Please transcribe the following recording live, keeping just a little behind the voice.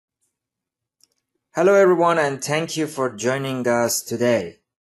Hello everyone and thank you for joining us today.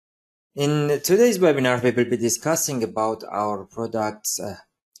 In today's webinar, we will be discussing about our products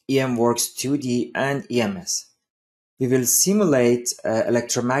EMWorks 2D and EMS. We will simulate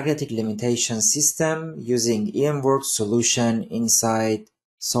electromagnetic limitation system using EMWorks solution inside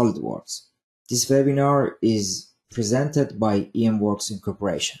SOLIDWORKS. This webinar is presented by EMWorks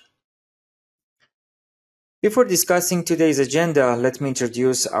Incorporation. Before discussing today's agenda, let me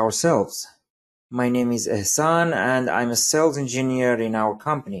introduce ourselves. My name is Ehsan and I'm a sales engineer in our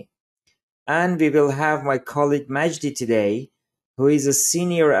company. And we will have my colleague Majdi today, who is a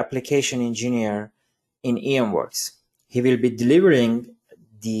senior application engineer in EMWorks. He will be delivering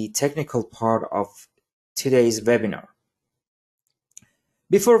the technical part of today's webinar.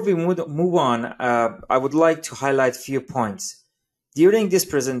 Before we move on, I would like to highlight a few points. During this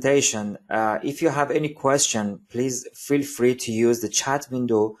presentation, if you have any question, please feel free to use the chat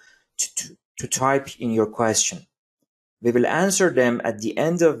window to type in your question. We will answer them at the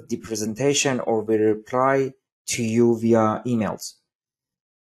end of the presentation or we reply to you via emails.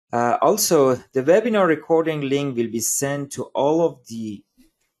 Also, the webinar recording link will be sent to all of the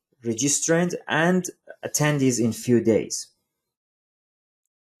registrants and attendees in few days.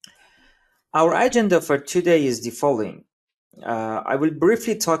 Our agenda for today is the following. I will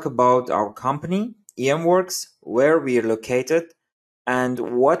briefly talk about our company, EMWorks, where we are located,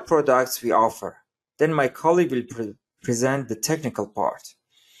 and what products we offer. Then my colleague will present the technical part.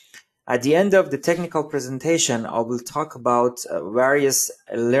 At the end of the technical presentation, I will talk about various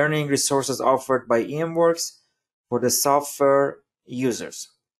learning resources offered by EMWorks for the software users.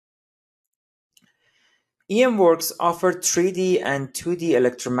 EMWorks offers 3D and 2D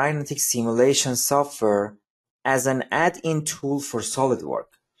electromagnetic simulation software as an add-in tool for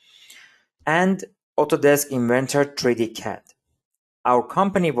SolidWorks and Autodesk Inventor 3D CAD. Our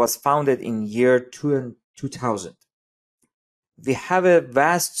company was founded in year 2000. We have a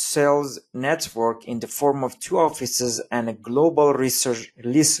vast sales network in the form of 2 offices and a global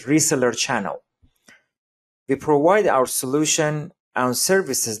reseller channel. We provide our solution and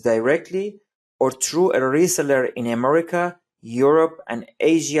services directly or through a reseller in America, Europe, and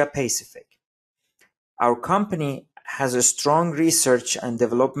Asia Pacific. Our company has a strong research and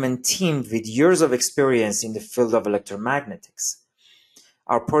development team with years of experience in the field of electromagnetics.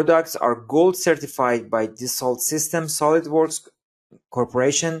 Our products are gold certified by Dassault Systems SolidWorks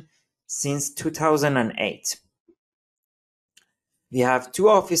Corporation since 2008. We have 2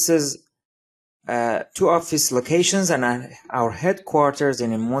 office locations and our headquarters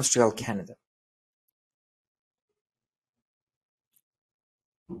in Montreal, Canada.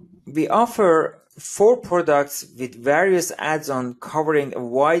 We offer 4 products with various add-ons covering a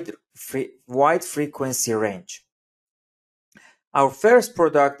wide frequency range. Our first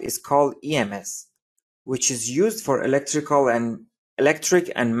product is called EMS, which is used for electric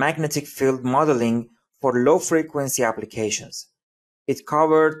and magnetic field modeling for low-frequency applications. It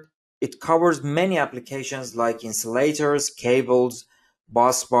covers many applications like insulators, cables,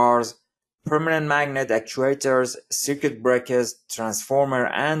 bus bars, permanent magnet actuators, circuit breakers, transformer,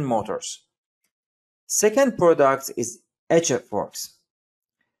 and motors. Second product is EMWorks,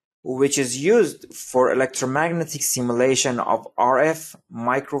 which is used for electromagnetic simulation of RF,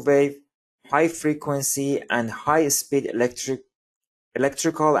 microwave, high frequency, and high-speed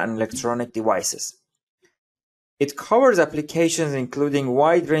electrical and electronic devices. It covers applications including a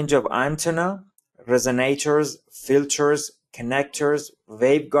wide range of antenna, resonators, filters, connectors,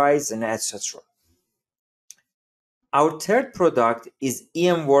 waveguides, and etc. Our third product is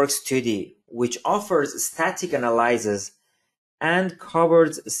EMWorks 2D, which offers static analysis and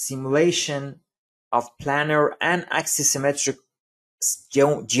covers simulation of planar and axisymmetric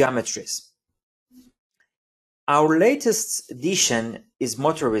geometries. Our latest addition is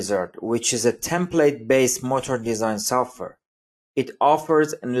MotorWizard, which is a template-based motor design software. It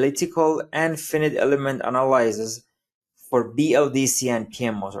offers analytical and finite element analysis for BLDC and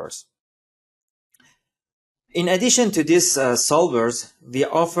PM motors. In addition to these solvers, we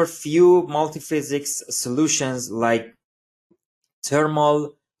offer few multiphysics solutions like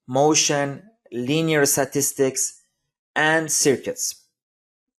thermal, motion, linear statistics, and circuits.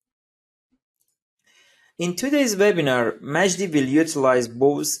 In today's webinar, Majdi will utilize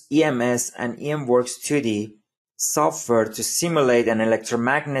both EMS and EMWorks 2D software to simulate an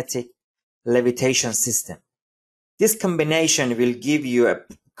electromagnetic levitation system. This combination will give you a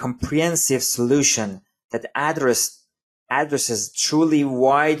comprehensive solution that addresses truly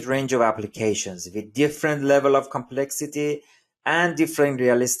wide range of applications with different level of complexity and different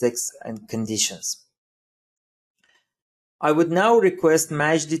realistics and conditions. I would now request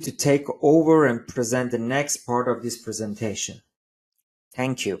Majdi to take over and present the next part of this presentation.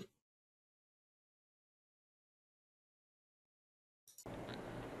 Thank you.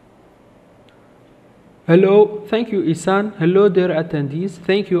 Hello, thank you Isan. Hello dear attendees.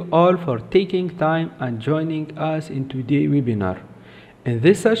 Thank you all for taking time and joining us in today's webinar. In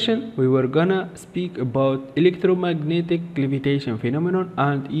this session, we were gonna speak about electromagnetic levitation phenomenon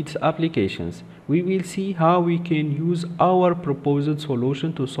and its applications. We will see how we can use our proposed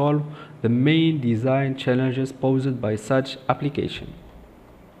solution to solve the main design challenges posed by such application.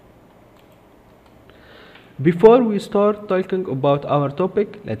 Before we start talking about our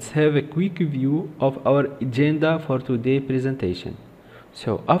topic, let's have a quick view of our agenda for today's presentation.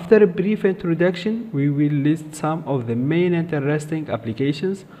 So, after a brief introduction, we will list some of the main interesting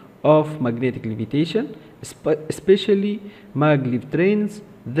applications of magnetic levitation, especially maglev trains.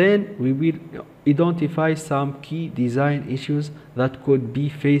 Then we will identify some key design issues that could be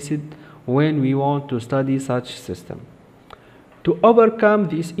faced when we want to study such system. To overcome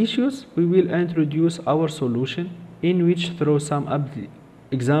these issues, we will introduce our solution, in which through some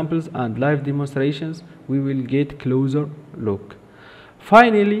examples and live demonstrations, we will get closer look.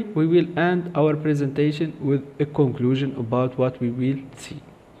 Finally, we will end our presentation with a conclusion about what we will see.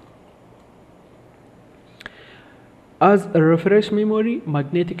 As a refresh memory,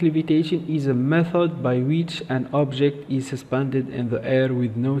 magnetic levitation is a method by which an object is suspended in the air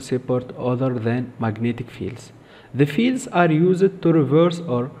with no support other than magnetic fields. The fields are used to reverse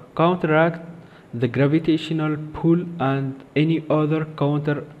or counteract the gravitational pull and any other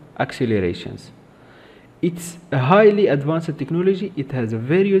counter accelerations. It's a highly advanced technology. It has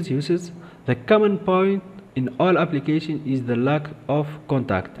various uses. The common point in all applications is the lack of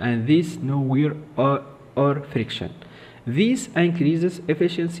contact, and this no wear or friction. This increases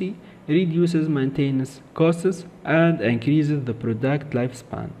efficiency, reduces maintenance costs, and increases the product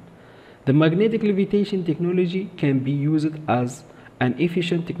lifespan. The magnetic levitation technology can be used as an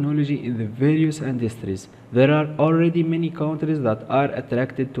efficient technology in the various industries. There are already many countries that are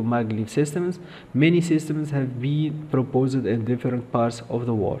attracted to maglev systems. Many systems have been proposed in different parts of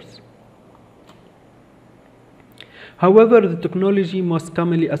the world. However, the technology most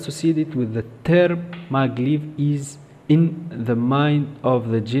commonly associated with the term maglev is in the mind of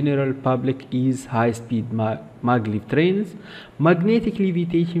the general public is high-speed maglev trains. Magnetic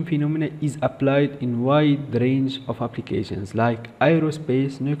levitation phenomena is applied in wide range of applications like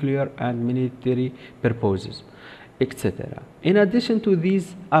aerospace, nuclear and military purposes, etc. In addition to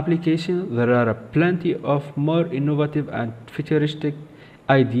these applications, there are plenty of more innovative and futuristic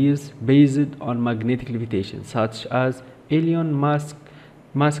ideas based on magnetic levitation, such as Elon Musk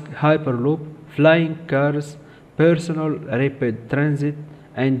Hyperloop, flying cars, personal rapid transit,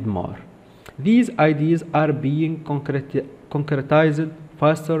 and more. These ideas are being concretized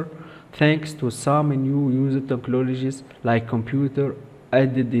faster thanks to some new user technologies like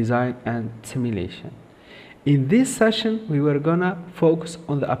computer-aided design and simulation. In this session, we were gonna focus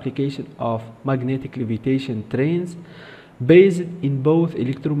on the application of magnetic levitation trains based in both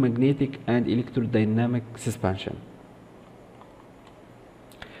electromagnetic and electrodynamic suspension.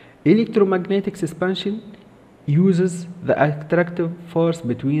 Electromagnetic suspension uses the attractive force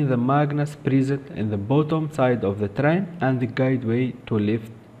between the magnets present in the bottom side of the train and the guideway to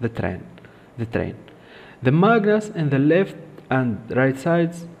lift the train. The magnets in the left and right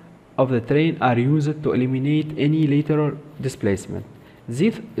sides of the train are used to eliminate any lateral displacement.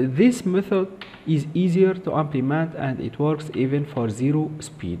 This method is easier to implement and it works even for zero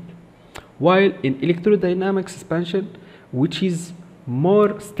speed. While in electrodynamic suspension, which is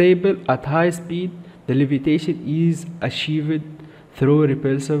more stable at high speed, the levitation is achieved through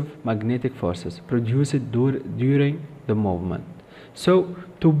repulsive magnetic forces produced during the movement. So,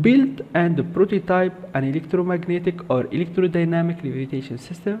 to build and prototype an electromagnetic or electrodynamic levitation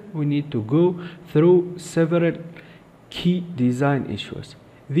system, we need to go through several key design issues.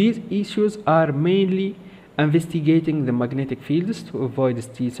 These issues are mainly investigating the magnetic fields to avoid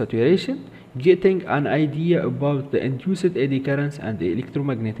state saturation, getting an idea about the induced eddy currents and the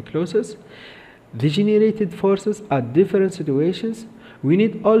electromagnetic losses, the generated forces at different situations. We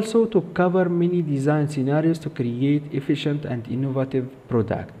need also to cover many design scenarios to create efficient and innovative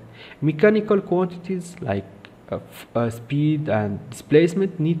product. Mechanical quantities like speed and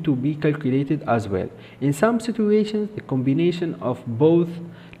displacement need to be calculated as well. In some situations, the combination of both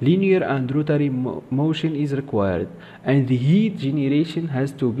linear and rotary motion is required, and the heat generation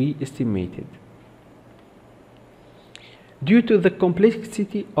has to be estimated. Due to the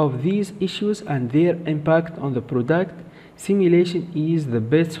complexity of these issues and their impact on the product, simulation is the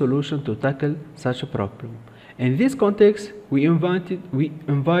best solution to tackle such a problem. In this context, we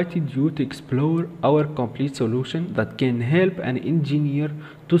invited you to explore our complete solution that can help an engineer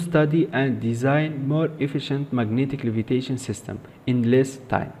to study and design more efficient magnetic levitation system in less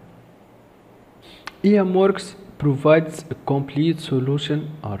time. EMWorks provides a complete solution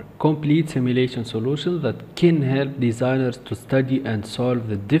or complete simulation solution that can help designers to study and solve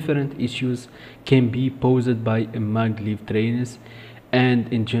the different issues can be posed by a maglev trains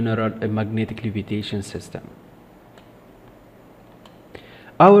and in general a magnetic levitation system.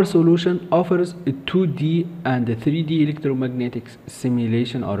 Our solution offers a 2D and a 3D electromagnetic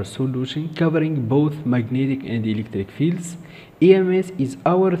simulation or a solution covering both magnetic and electric fields. EMS is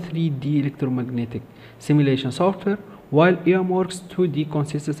our 3D electromagnetic simulation software, while EMWorks 2D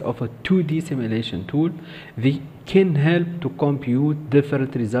consists of a 2D simulation tool. They can help to compute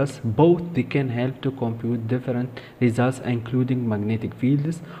different results. Both they can help to compute different results including magnetic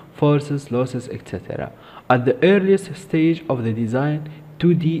fields, forces, losses, etc. At the earliest stage of the design,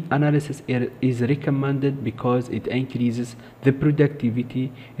 2D analysis is recommended because it increases the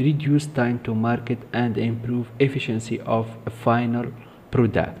productivity, reduce time to market, and improve efficiency of a final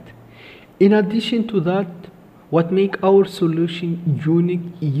product. In addition to that, what makes our solution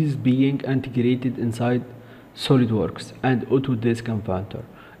unique is being integrated inside SOLIDWORKS and Autodesk Inventor.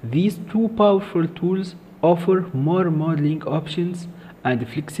 These two powerful tools offer more modeling options and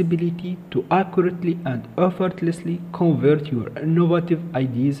flexibility to accurately and effortlessly convert your innovative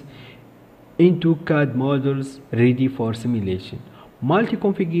ideas into CAD models ready for simulation.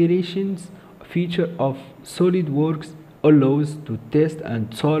 Multi-configurations feature of SOLIDWORKS allows to test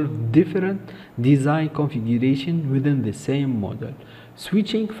and solve different design configurations within the same model.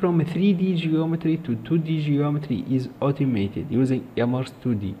 Switching from 3D geometry to 2D geometry is automated using EMWorks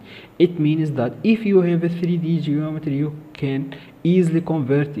 2D. It means that if you have a 3D geometry, you can easily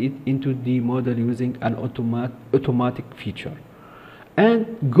convert it into the model using an automatic feature.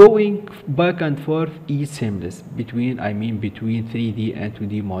 And going back and forth is seamless between 3D and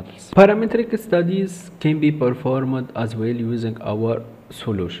 2D models. Parametric studies can be performed as well using our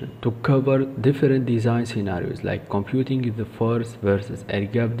solution to cover different design scenarios like computing the force versus air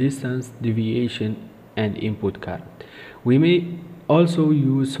gap distance, deviation, and input current. We may also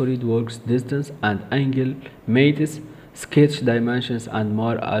use SOLIDWORKS distance and angle, mates, sketch dimensions, and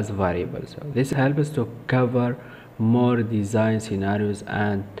more as variables. So this helps us to cover more design scenarios,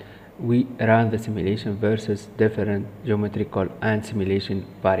 and we run the simulation versus different geometrical and simulation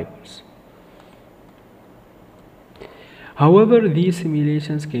variables. However, these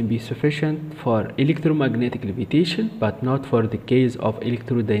simulations can be sufficient for electromagnetic levitation, but not for the case of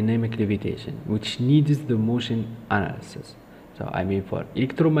electrodynamic levitation, which needs the motion analysis. So for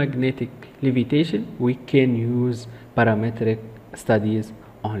electromagnetic levitation, we can use parametric studies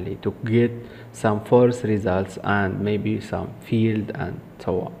only to get some force results and maybe some field and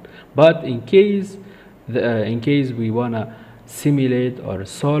so on. But in case we wanna simulate or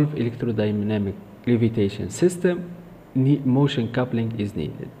solve electrodynamic levitation system, motion coupling is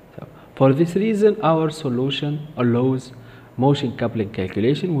needed. So for this reason, our solution allows motion coupling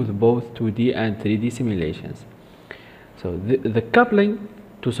calculation with both 2D and 3D simulations. So the coupling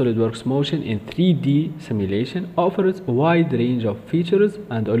to SOLIDWORKS motion in 3D simulation offers a wide range of features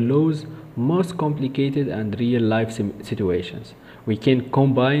and allows most complicated and real-life situations. We can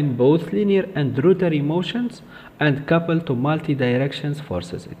combine both linear and rotary motions and couple to multi-directions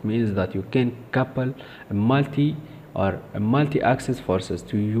forces. It means that you can couple a multi-axis forces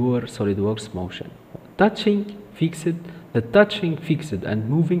to your SOLIDWORKS motion. The touching, fixed, and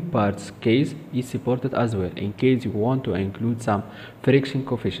moving parts case is supported as well in case you want to include some friction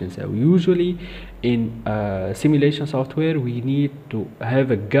coefficients. So usually in simulation software we need to have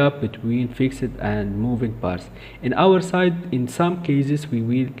a gap between fixed and moving parts. In our side, in some cases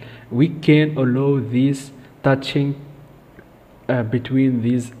we can allow this touching between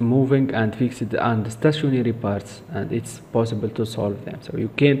these moving and fixed and stationary parts, and it's possible to solve them. So you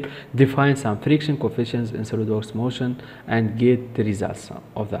can define some friction coefficients in SOLIDWORKS motion and get the results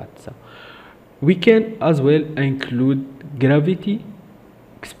of that. So we can as well include gravity,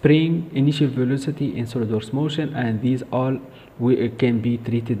 spring, initial velocity in SOLIDWORKS motion, and these all can be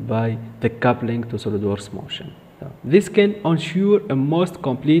treated by the coupling to SOLIDWORKS motion. So this can ensure a most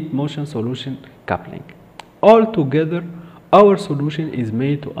complete motion solution coupling. Altogether, our solution is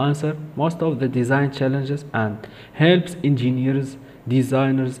made to answer most of the design challenges and helps engineers,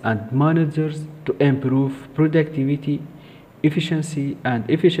 designers, and managers to improve productivity, efficiency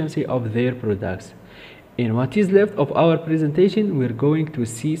of their products. In what is left of our presentation, we're going to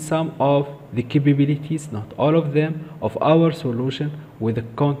see some of the capabilities, not all of them, of our solution with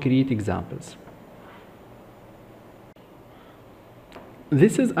concrete examples.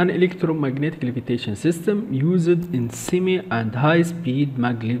 This is an electromagnetic levitation system used in semi and high speed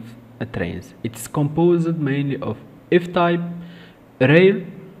maglev trains. It is composed mainly of F-type rail,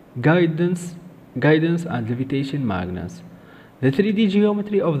 guidance and levitation magnets. The 3D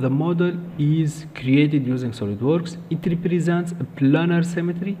geometry of the model is created using SOLIDWORKS. It represents a planar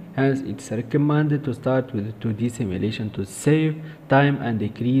symmetry, hence it's recommended to start with 2D simulation to save time and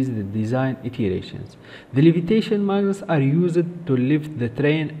decrease the design iterations. The levitation magnets are used to lift the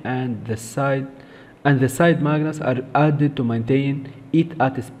train, and the side magnets are added to maintain it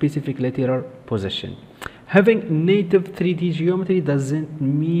at a specific lateral position. Having native 3D geometry doesn't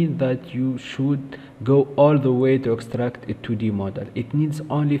mean that you should go all the way to extract a 2D model. It needs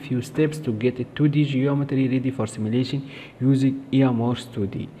only a few steps to get a 2D geometry ready for simulation using EMWorks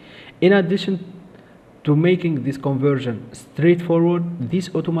 2D. In addition to making this conversion straightforward, this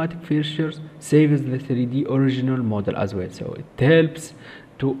automatic features saves the 3D original model as well. So it helps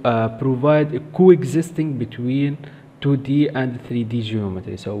to provide a coexisting between 2D and 3D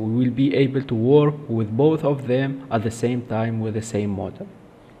geometry. So we will be able to work with both of them at the same time with the same model.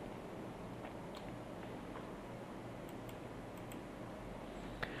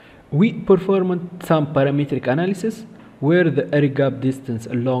 We performed some parametric analysis where the air gap distance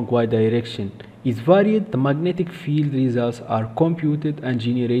along y direction is varied. The magnetic field results are computed and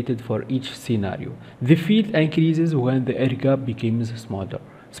generated for each scenario. The field increases when the air gap becomes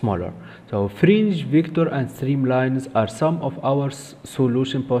smaller. So fringe, vector and streamlines are some of our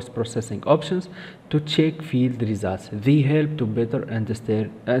solution post-processing options to check field results. They help to better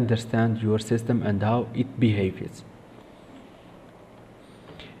understand your system and how it behaves.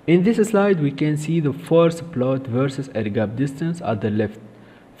 In this slide, we can see the force plot versus air gap distance at the left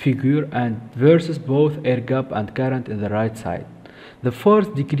figure and versus both air gap and current in the right side. The force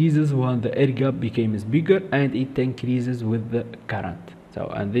decreases when the air gap becomes bigger, and it increases with the current.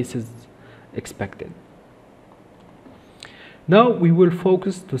 And this is expected. Now we will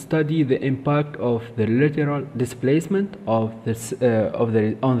focus to study the impact of the lateral displacement on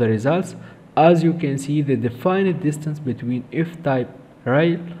the results. As you can see, the defined distance between F-type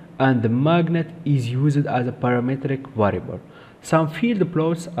rail and the magnet is used as a parametric variable. Some field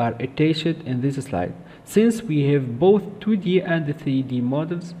plots are attached in this slide. Since we have both 2D and 3D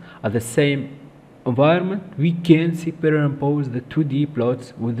models at the same environment, we can superimpose the 2D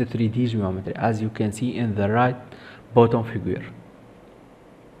plots with the 3D geometry, as you can see in the right bottom figure.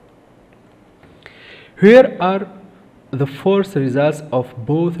 Here are the force results of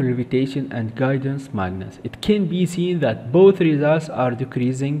both levitation and guidance magnets. It can be seen that both results are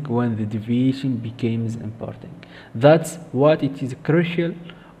decreasing when the deviation becomes important. That's what it is crucial.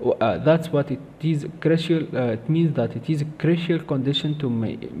 It means that it is a crucial condition to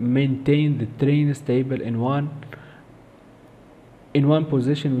maintain the train stable in one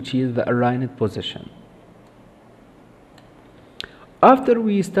position, which is the aligned position. After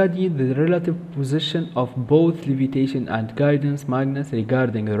we studied the relative position of both levitation and guidance magnets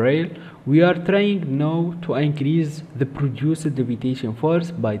regarding the rail, we are trying now to increase the produced levitation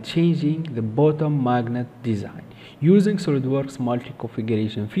force by changing the bottom magnet design. Using SOLIDWORKS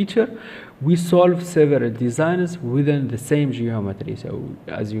multi-configuration feature, we solve several designs within the same geometry. So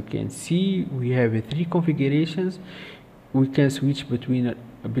as you can see, we have 3 configurations. We can switch between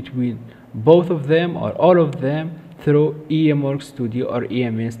both of them or all of them through EMWorks 2D or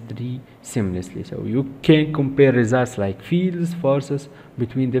EMS3 seamlessly. So you can compare results like fields, forces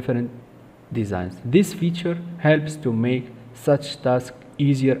between different designs. This feature helps to make such tasks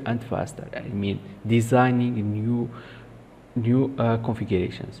easier and faster. I mean, designing new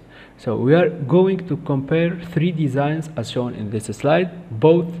configurations. So we are going to compare 3 designs as shown in this slide.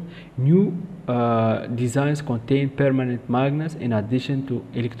 Both new designs contain permanent magnets in addition to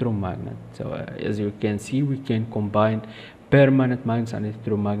electromagnet. So as you can see, we can combine permanent magnets and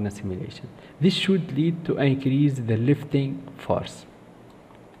electromagnet simulation. This should lead to increase the lifting force.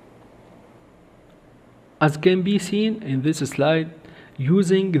 As can be seen in this slide,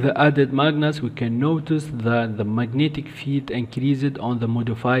 using the added magnets, we can notice that the magnetic field increased on the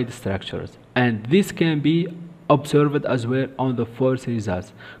modified structures, and this can be observed as well on the force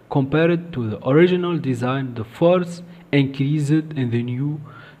results. Compared to the original design, the force increased in the new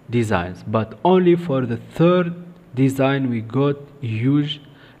designs, but only for the third design we got a huge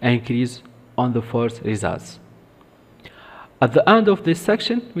increase on the force results. At the end of this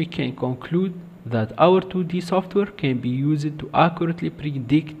section, we can conclude that our 2D software can be used to accurately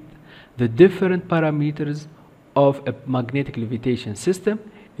predict the different parameters of a magnetic levitation system,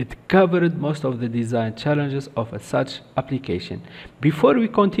 it covered most of the design challenges of such application. Before we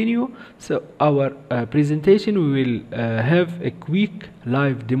continue, so our presentation, we will have a quick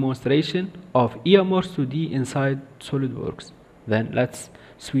live demonstration of EMWorks 2D inside SolidWorks. Then let's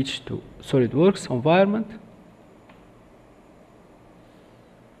switch to SolidWorks environment.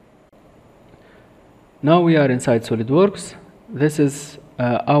 Now we are inside SolidWorks. This is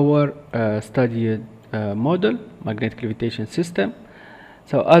our studied model, magnetic levitation system.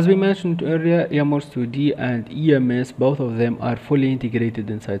 So as we mentioned earlier, EMWorks 2D and EMS, both of them are fully integrated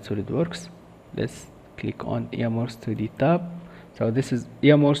inside SolidWorks. Let's click on EMWorks 2D tab. So this is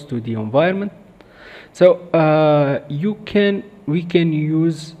EMWorks 2D environment. So we can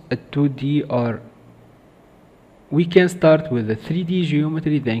use a 2D, or we can start with a 3D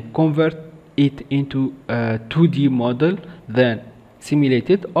geometry, then convert it into a 2D model, then simulate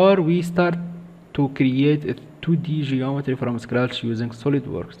it, or we start to create a 2D geometry from scratch using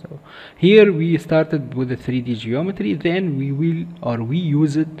SolidWorks. So here we started with a 3D geometry, then we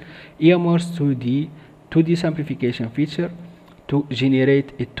used EMWorks 2D simplification feature to generate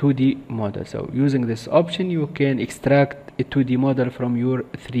a 2D model. So using this option, you can extract a 2D model from your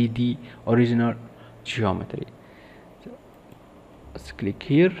 3D original geometry. So let's click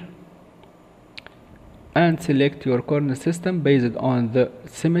here and select your coordinate system based on the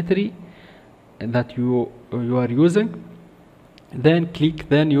symmetry that you are using. Then click,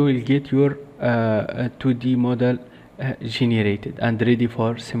 then you will get your 2D model generated and ready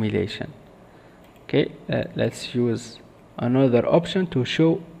for simulation. Okay, let's use another option to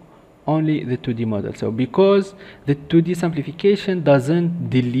show only the 2D model. So because the 2D simplification doesn't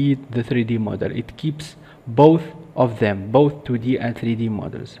delete the 3D model, it keeps both of them, both 2D and 3D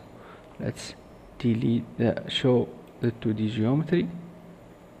models. Let's delete show the 2D geometry.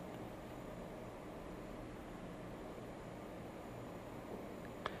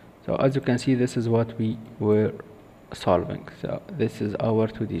 So as you can see, this is what we were solving. So this is our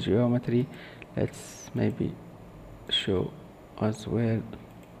 2D geometry. Let's maybe show as well.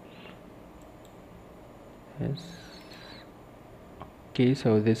 Yes. Okay,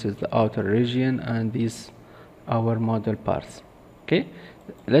 so this is the outer region and these our model parts. Okay,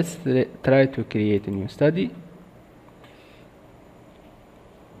 let's try to create a new study.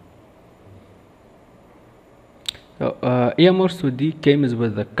 So EMWorks 2D came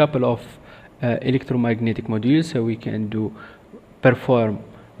with a couple of electromagnetic modules, so we can perform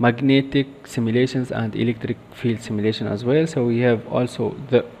magnetic simulations and electric field simulation as well. So we have also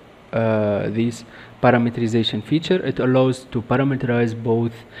the this parameterization feature. It allows to parameterize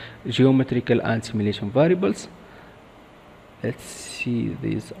both geometrical and simulation variables. Let's see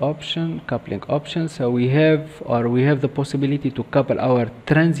these coupling options. So we have the possibility to couple our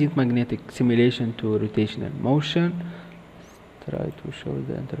transient magnetic simulation to rotational motion. Let's try to show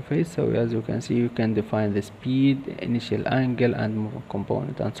the interface. So as you can see, you can define the speed, initial angle, and movement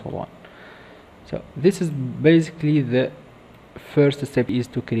component, and so on. So this is basically the first step, is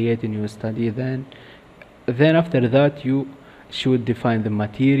to create a new study. Then after that, you should define the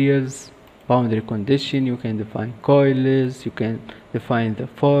materials, boundary condition. You can define coils, you can define the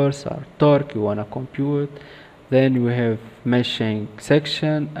force or torque you want to compute. Then you have meshing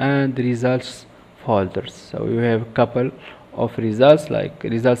section and results folders. So you have a couple of results, like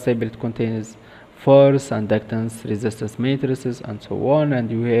results table. It contains force, inductance, resistance matrices, and so on.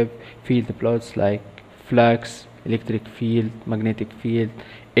 And you have field plots like flux, electric field, magnetic field,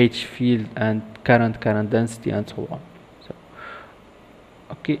 H field, and current density, and so on. So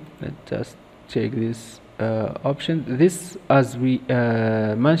okay, let's just check this option. This, as we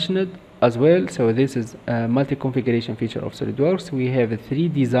mentioned as well, so this is a multi-configuration feature of SolidWorks. We have 3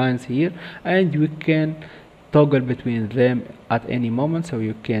 designs here, and you can toggle between them at any moment. So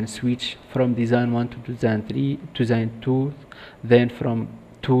you can switch from design 1 to design 3 to design 2, then from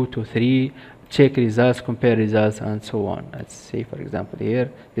 2 to 3, check results, compare results, and so on. Let's say, for example,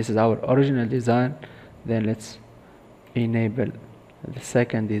 here this is our original design. Then let's enable the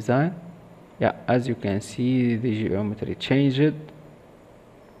second design. Yeah, as you can see, the geometry changed,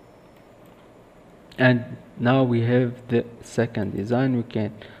 and now we have the second design. We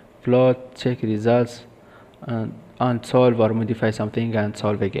can plot, check results, and solve or modify something and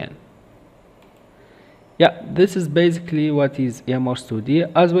solve again. Yeah, this is basically what is EMWorks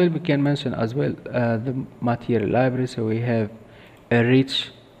 2D. As well, we can mention as well the material library. So we have a rich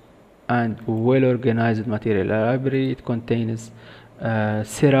and well organized material library. It contains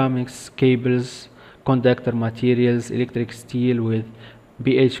ceramics, cables, conductor materials, electric steel with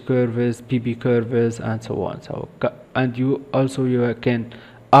BH curves, PB curves, and so on. So and you can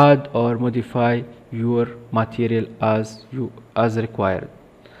add or modify your material as required.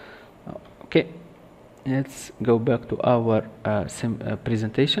 Let's go back to our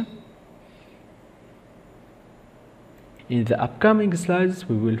presentation. In the upcoming slides,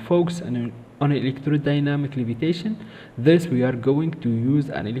 we will focus on electrodynamic levitation. Thus, we are going to use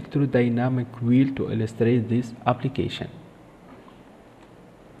an electrodynamic wheel to illustrate this application.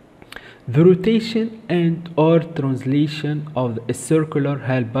 The rotation and or translation of a circular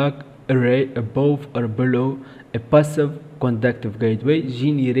Halbach array above or below a passive conductive guideway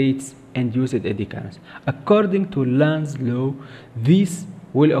generates induced eddy currents. According to Land's law, this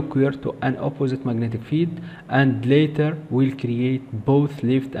will occur to an opposite magnetic field and later will create both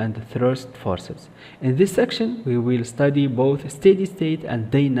lift and thrust forces. In this section, we will study both steady state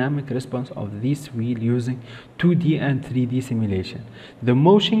and dynamic response of this wheel using 2D and 3D simulation. The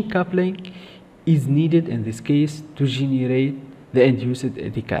motion coupling is needed in this case to generate the induced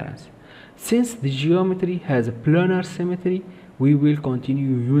eddy currents. Since the geometry has a planar symmetry, we will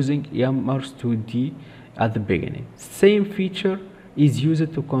continue using EMWorks 2D at the beginning. Same feature is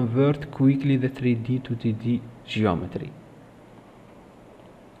used to convert quickly the 3D to 2D geometry.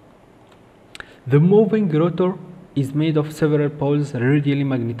 The moving rotor is made of several poles radially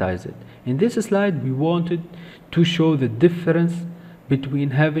magnetized. In this slide, we wanted to show the difference between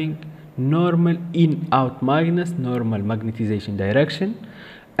having normal in-out magnets, normal magnetization direction,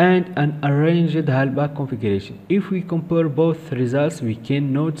 and an arranged Halbach configuration. If we compare both results, we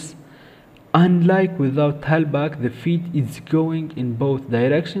can notice unlike without Halbach, the field is going in both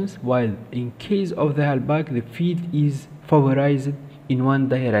directions, while in case of the Halbach, the field is favorized in one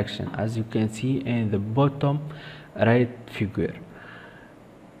direction, as you can see in the bottom right figure.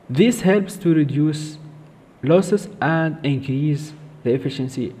 This helps to reduce losses and increase the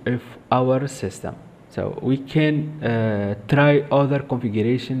efficiency of our system. So we can try other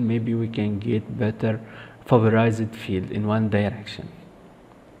configuration, maybe we can get better favorized field in one direction.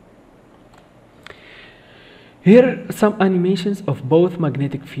 Here some animations of both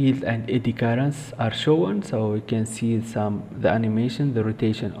magnetic field and eddy currents are shown. So we can see the animation, the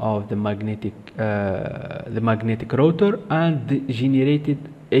rotation of the magnetic rotor and the generated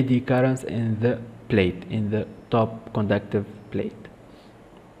eddy currents in the plate, in the top conductive plate.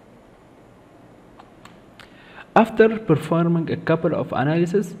 After performing a couple of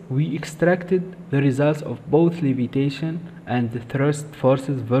analyses, we extracted the results of both levitation and the thrust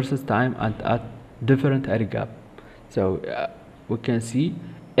forces versus time and at different air gap. So we can see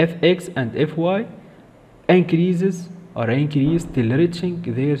Fx and Fy increase till reaching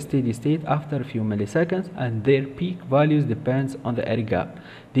their steady state after a few milliseconds, and their peak values depends on the air gap.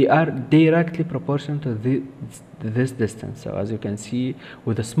 They are directly proportional to this distance. So as you can see,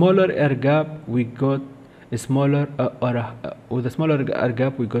 with a smaller air gap, we got a smaller with a smaller air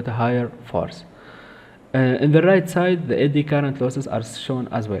gap, we got a higher force. In the right side, the eddy current losses are shown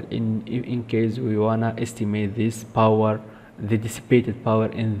as well in case we wanna estimate this power, the dissipated power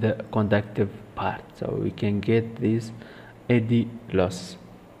in the conductive part. So we can get this eddy loss.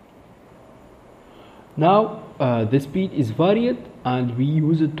 Now the speed is varied and we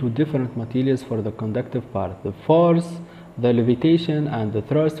use two different materials for the conductive part. The force, the levitation and the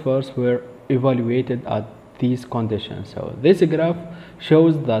thrust force were evaluated at these conditions. So this graph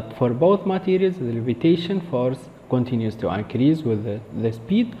shows that for both materials, the levitation force continues to increase with the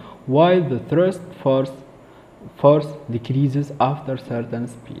speed, while the thrust force decreases after certain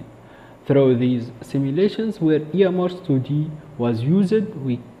speed. Through these simulations where EMWorks 2D was used,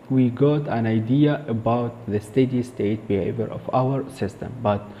 we got an idea about the steady state behavior of our system.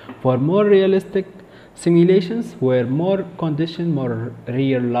 But for more realistic simulations where more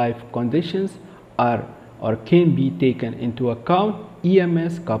real life conditions are or can be taken into account,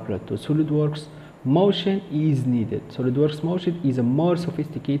 EMS coupled to SOLIDWORKS motion is needed. SOLIDWORKS motion is a more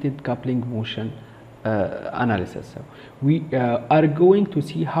sophisticated coupling motion analysis. So we are going to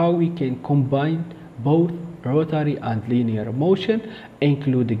see how we can combine both rotary and linear motion,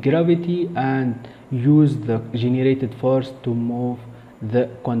 include gravity, and use the generated force to move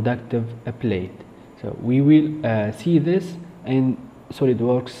the conductive plate. So we will see this in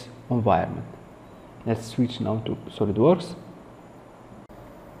SOLIDWORKS environment. Let's switch now to SOLIDWORKS.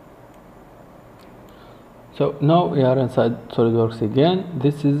 So now we are inside SOLIDWORKS again.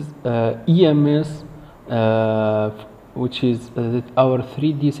 This is EMS, which is our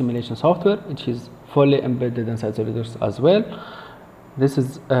 3D simulation software, which is fully embedded inside SOLIDWORKS as well. This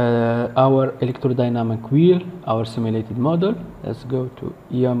is our electrodynamic wheel, our simulated model. Let's go to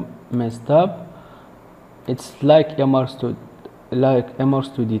EMS tab. It's like EMWorks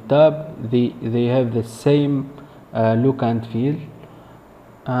 2D tab. They have the same look and feel.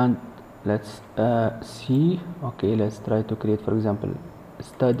 And let's see. Okay, let's try to create, for example,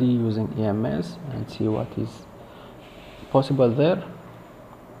 study using EMS and see what is possible there.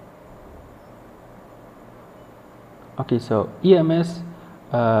 Okay, so EMS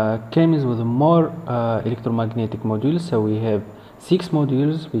comes with more electromagnetic modules. So we have 6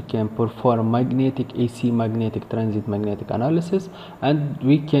 modules. We can perform magnetic, AC magnetic, transit magnetic analysis, and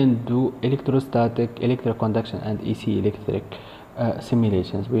we can do electrostatic, electroconduction, and AC electric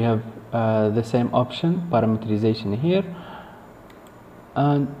simulations. We have the same option, parameterization here,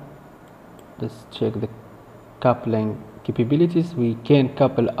 and let's check the coupling capabilities. We can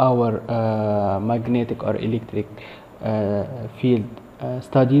couple our magnetic or electric field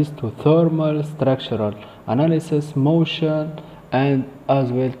studies to thermal, structural analysis, motion, and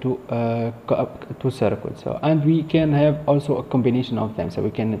as well to circuits. So, and we can have also a combination of them. So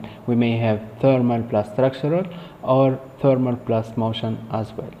we may have thermal plus structural or thermal plus motion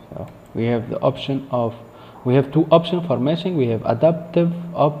as well. So we have the option of, we have 2 options for meshing. We have adaptive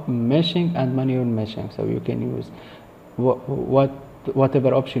meshing and manual meshing. So you can use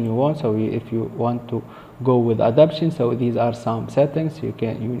whatever option you want. So if you want to go with adaptation, so these are some settings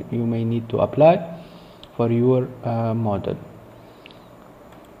you may need to apply for your model.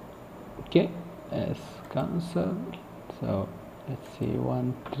 Okay, let's cancel. So let's see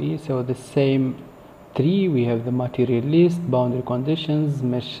 1, 3. So the same 3, we have the material list, boundary conditions,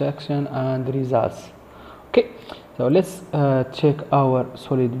 mesh section, and results. Okay, so let's check our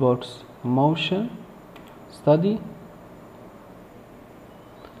SolidWorks motion study.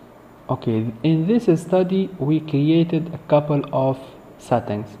 Okay, in this study we created a couple of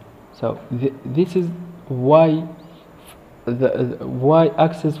settings. So this is the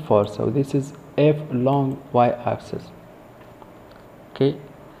y-axis force. So this is F long y-axis. Okay,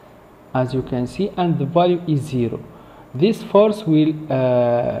 as you can see, and the value is 0. This force will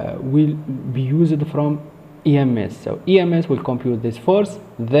be used from EMS. So EMS will compute this force,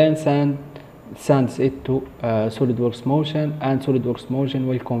 then sends it to SolidWorks motion, and SolidWorks motion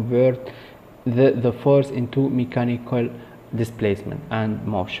will convert the force into mechanical displacement and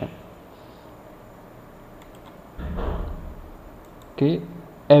motion. Okay,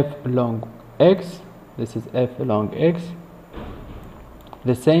 F long x, this is F long x.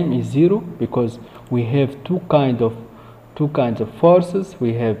 The same is 0 because we have two kinds of forces.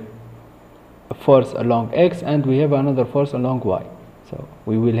 We have a force along x and we have another force along y. So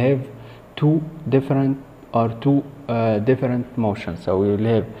we will have two different motions. So we will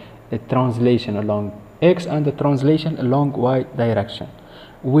have a translation along x and a translation along y direction.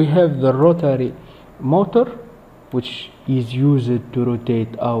 We have the rotary motor, which is used to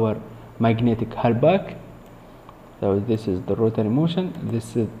rotate our magnetic hullback. So this is the rotary motion.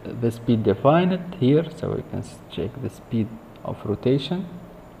 This is the speed defined here, so we can check the speed of rotation.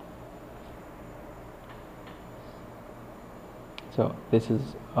 So this is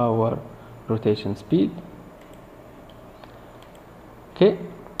our rotation speed. Okay,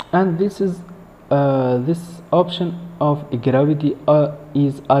 and this is this option of gravity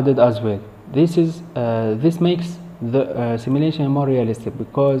is added as well. This makes the simulation more realistic,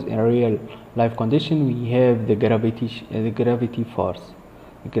 because in real life condition we have the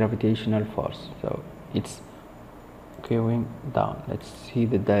gravitational force. So it's going down. Let's see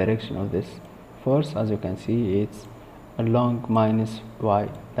the direction of this force. As you can see, it's along minus y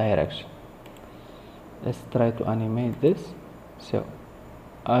direction. Let's try to animate this. So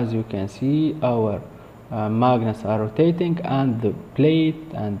as you can see, our magnets are rotating, and the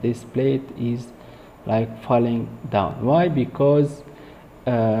plate and this plate is like falling down. Why? Because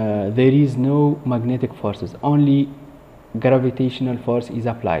there is no magnetic forces, only gravitational force is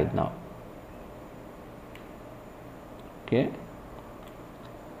applied now. Okay,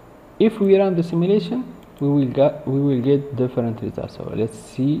 if we run the simulation, we will get different results. So let's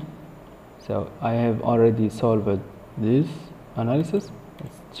see. So I have already solved this analysis.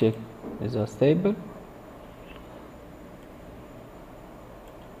 Let's check results table.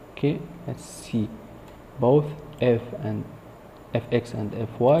 Okay, let's see both fx and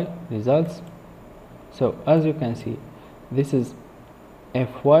fy results. So as you can see, this is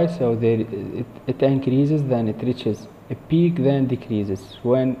fy. So it increases, then it reaches a peak, then decreases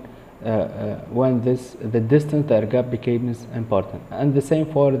when the distance, the gap becomes important. And the same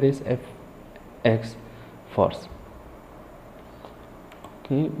for this fx force.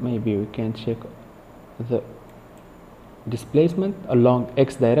 Okay, maybe we can check the displacement along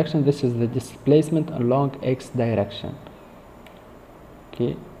x direction. This is the displacement along x direction.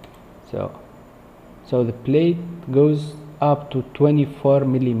 Okay, so the plate goes up to 24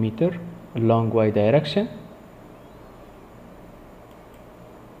 millimeter along y direction.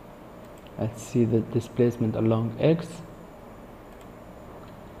 Let's see the displacement along x.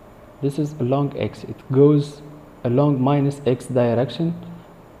 this is along x, it goes along minus x direction,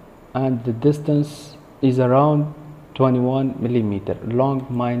 and the distance is around 21 millimeter along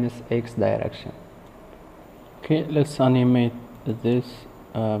minus x direction. Okay, let's animate this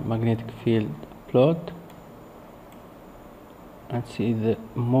magnetic field plot and see the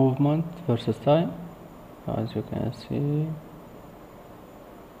movement versus time. As you can see,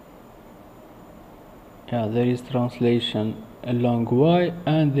 yeah, there is translation along y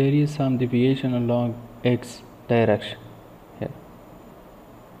and there is some deviation along x direction here.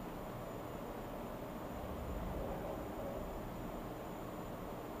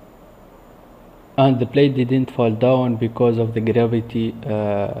 And the plate didn't fall down because of the gravity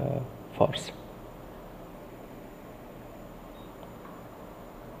force.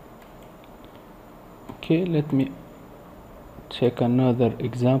 Okay, let me check another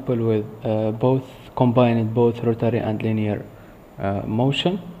example with combining both rotary and linear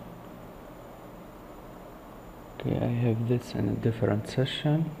motion. Okay, I have this in a different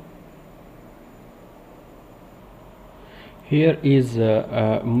session. Here is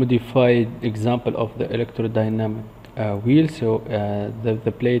a modified example of the electrodynamic wheel. So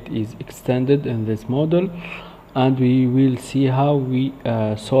the plate is extended in this model, and we will see how we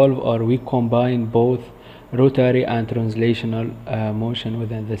solve or we combine both rotary and translational motion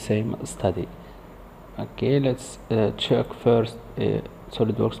within the same study. Okay, let's check first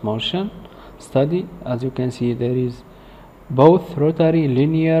SolidWorks motion study. As you can see, there is both rotary,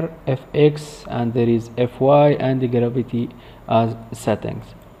 linear, fx, and there is fy and the gravity as settings.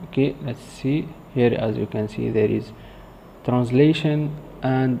 Okay, let's see here. As you can see, there is translation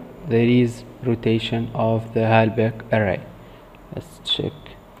and there is rotation of the Halbech array. Let's check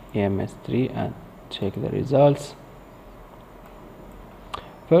EMS3 and check the results.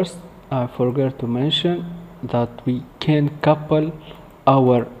 First, I forgot to mention that we can couple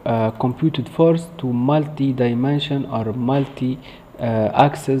our computed force to multi-dimension or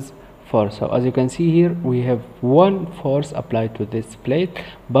multi-axis force. So as you can see here, we have one force applied to this plate,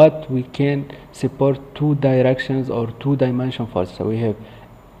 but we can support two directions or two-dimension force. So we have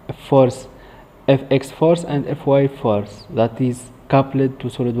a force fx force and fy force that is coupled to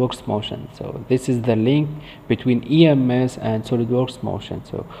SolidWorks motion. So this is the link between EMS and SolidWorks motion.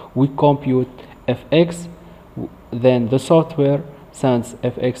 So we compute fx, then the software sends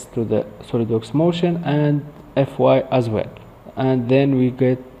fx to the SolidWorks motion and fy as well, and then we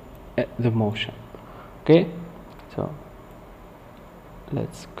get the motion. Okay, so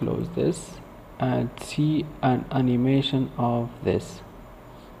let's close this and see an animation of this.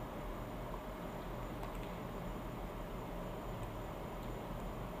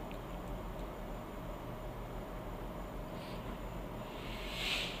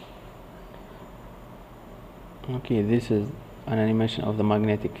 Okay, this is an animation of the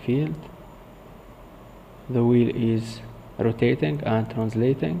magnetic field. The wheel is rotating and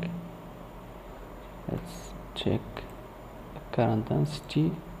translating. Let's check the current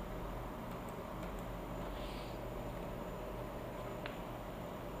density.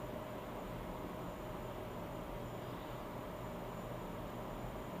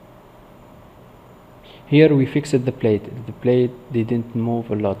 Here we fixed the plate. The plate didn't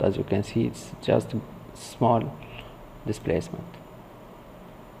move a lot. As you can see, it's just small displacement.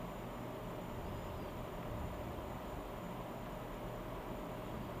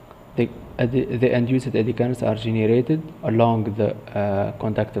 The induced eddy currents are generated along the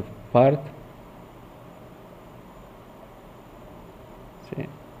conductive part. See.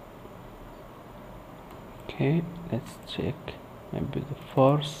 Okay, let's check maybe the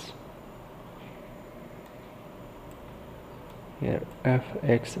force. Here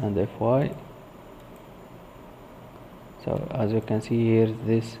fx and fy. So as you can see here,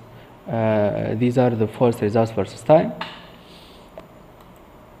 these are the force results versus time.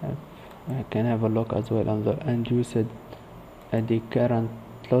 I can have a look as well on the induced eddy current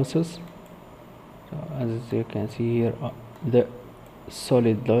losses. So as you can see here, the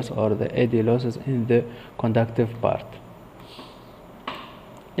solid loss or the eddy losses in the conductive part.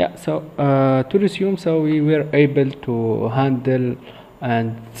 Yeah, so to resume, so we were able to handle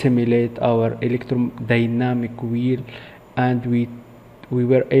and simulate our electrodynamic wheel, and we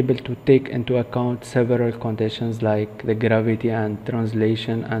were able to take into account several conditions like the gravity and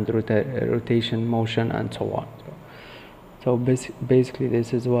translation and rotation motion and so on. So basically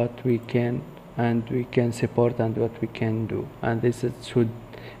this is what we can support and what we can do, and this should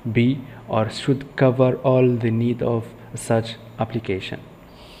be or should cover all the need of such application.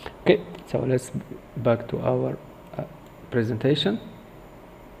 Okay, so let's back to our presentation.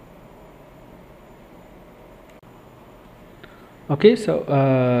 Okay, so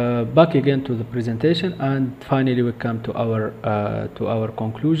back again to the presentation, and finally we come to our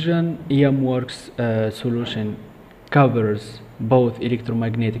conclusion. EMWorks solution covers both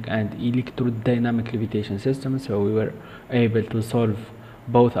electromagnetic and electrodynamic levitation systems, so we were able to solve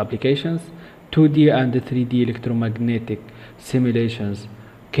both applications. 2D and 3D electromagnetic simulations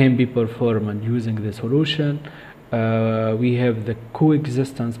can be performed using the solution. We have the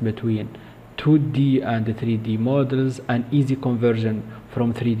coexistence between 2D and 3D models, an easy conversion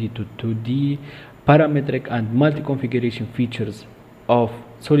from 3D to 2D, parametric and multi-configuration features of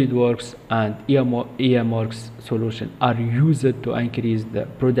SOLIDWORKS and EMWorks solution are used to increase the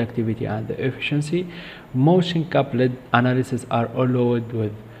productivity and the efficiency. Motion coupled analysis are allowed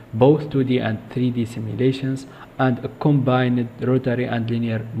with both 2D and 3D simulations, and a combined rotary and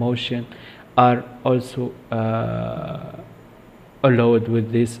linear motion are also allowed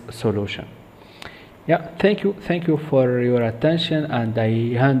with this solution. Yeah, thank you for your attention, and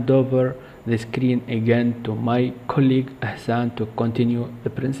I hand over the screen again to my colleague Hassan to continue the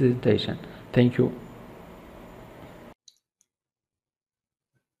presentation. Thank you.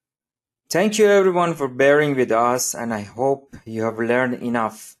 Thank you everyone for bearing with us, and I hope you have learned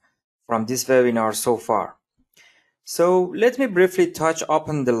enough from this webinar so far. So let me briefly touch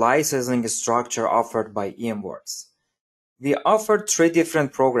upon the licensing structure offered by EMWorks. We offer 3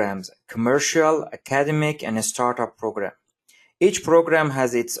 different programs: commercial, academic, and a startup program. Each program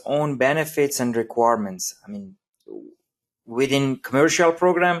has its own benefits and requirements. Within commercial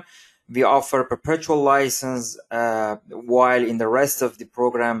program, we offer perpetual license, while in the rest of the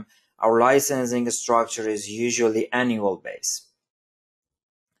program, our licensing structure is usually annual base.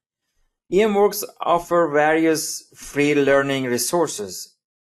 EMWorks offer various free learning resources.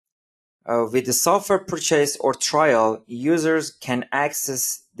 With the software purchase or trial, users can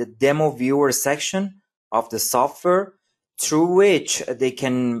access the demo viewer section of the software, through which they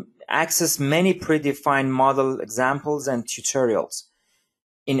can access many predefined model examples and tutorials.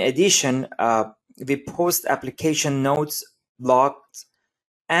 In addition, we post application notes, blogs,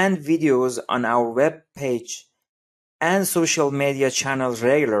 and videos on our web page and social media channels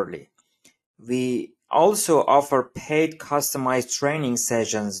regularly. We also offer paid customized training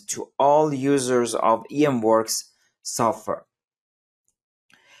sessions to all users of EMWorks software.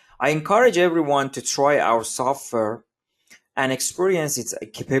 I encourage everyone to try our software and experience its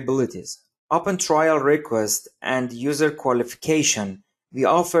capabilities. Upon trial request and user qualification, we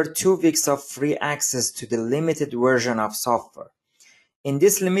offer 2 weeks of free access to the limited version of software. In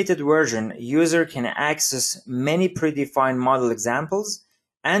this limited version, user can access many predefined model examples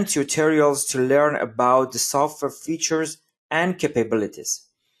and tutorials to learn about the software features and capabilities.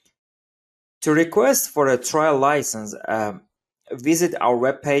 To request for a trial license, visit our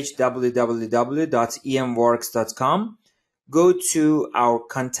webpage www.emworks.com, go to our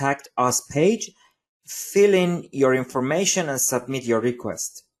Contact Us page, fill in your information and submit your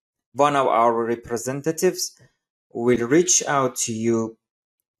request. One of our representatives will reach out to you.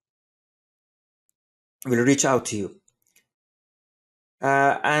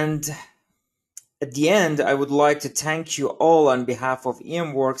 And at the end, I would like to thank you all on behalf of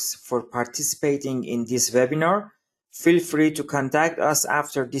EMWorks for participating in this webinar. Feel free to contact us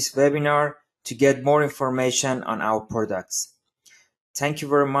after this webinar to get more information on our products. Thank you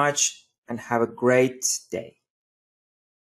very much and have a great day.